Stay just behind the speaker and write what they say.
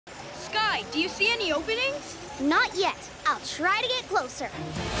Skye, do you see any openings? Not yet. I'll try to get closer.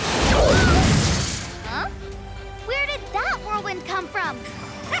 Huh? Where did that whirlwind come from?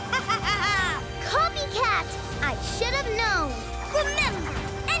 Copycat! I should have known. Remember,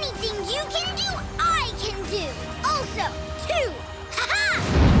 anything you can do, I can do. Also, too.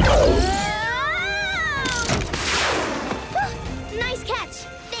 Nice catch.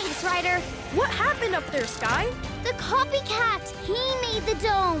 Thanks, Ryder. What happened up there, Skye? The Copycat. He made the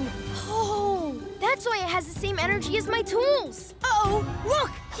dome. Oh, that's why it has the same energy as my tools. Uh-oh,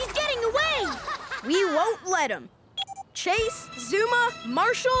 look, he's getting away. We won't let him. Chase, Zuma,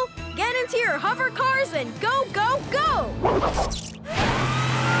 Marshall, get into your hover cars and go, go, go!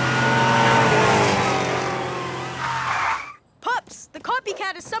 Pups, the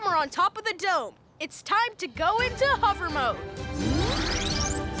Copycat is somewhere on top of the dome. It's time to go into hover mode.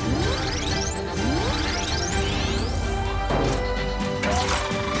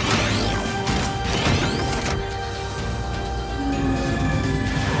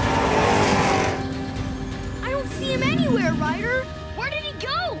 Anywhere, Ryder. Where did he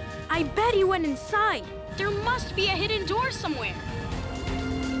go? I bet he went inside. There must be a hidden door somewhere.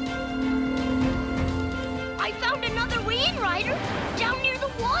 I found another way in, Ryder. Down near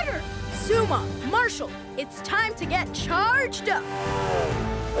the water. Zuma, Marshall, it's time to get charged up.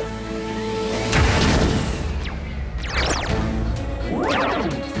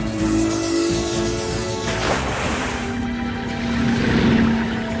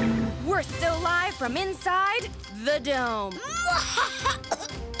 We're still live from inside the dome.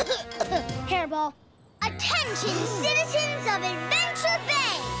 Hairball. Attention, citizens of Adventure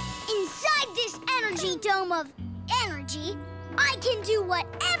Bay! Inside this energy dome of energy, I can do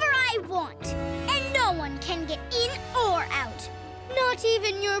whatever I want. And no one can get in or out. Not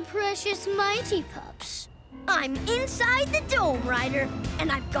even your precious Mighty Pups. I'm inside the dome, Ryder,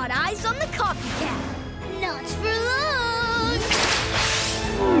 and I've got eyes on the Copycat. Not for long.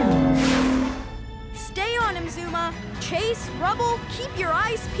 Stay on him, Zuma. Chase, Rubble, keep your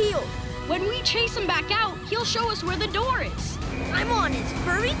eyes peeled. When we chase him back out, he'll show us where the door is. I'm on his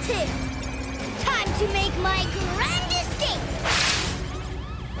furry tail. Time to make my grand escape.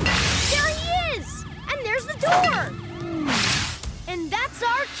 There he is! And there's the door! And that's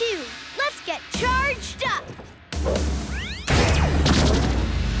our cue. Let's get charged up.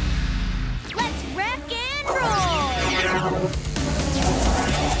 Let's rock and roll!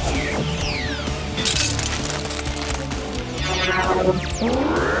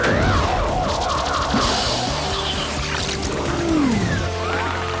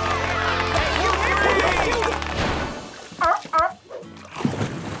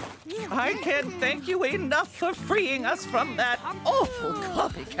 I can't thank you enough for freeing us from that awful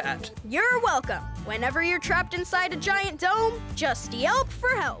Copycat. You're welcome. Whenever you're trapped inside a giant dome, just yelp for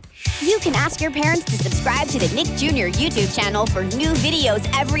help. You can ask your parents to subscribe to the Nick Jr. YouTube channel for new videos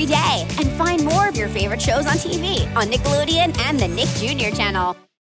every day. And find more of your favorite shows on TV on Nickelodeon and the Nick Jr. channel.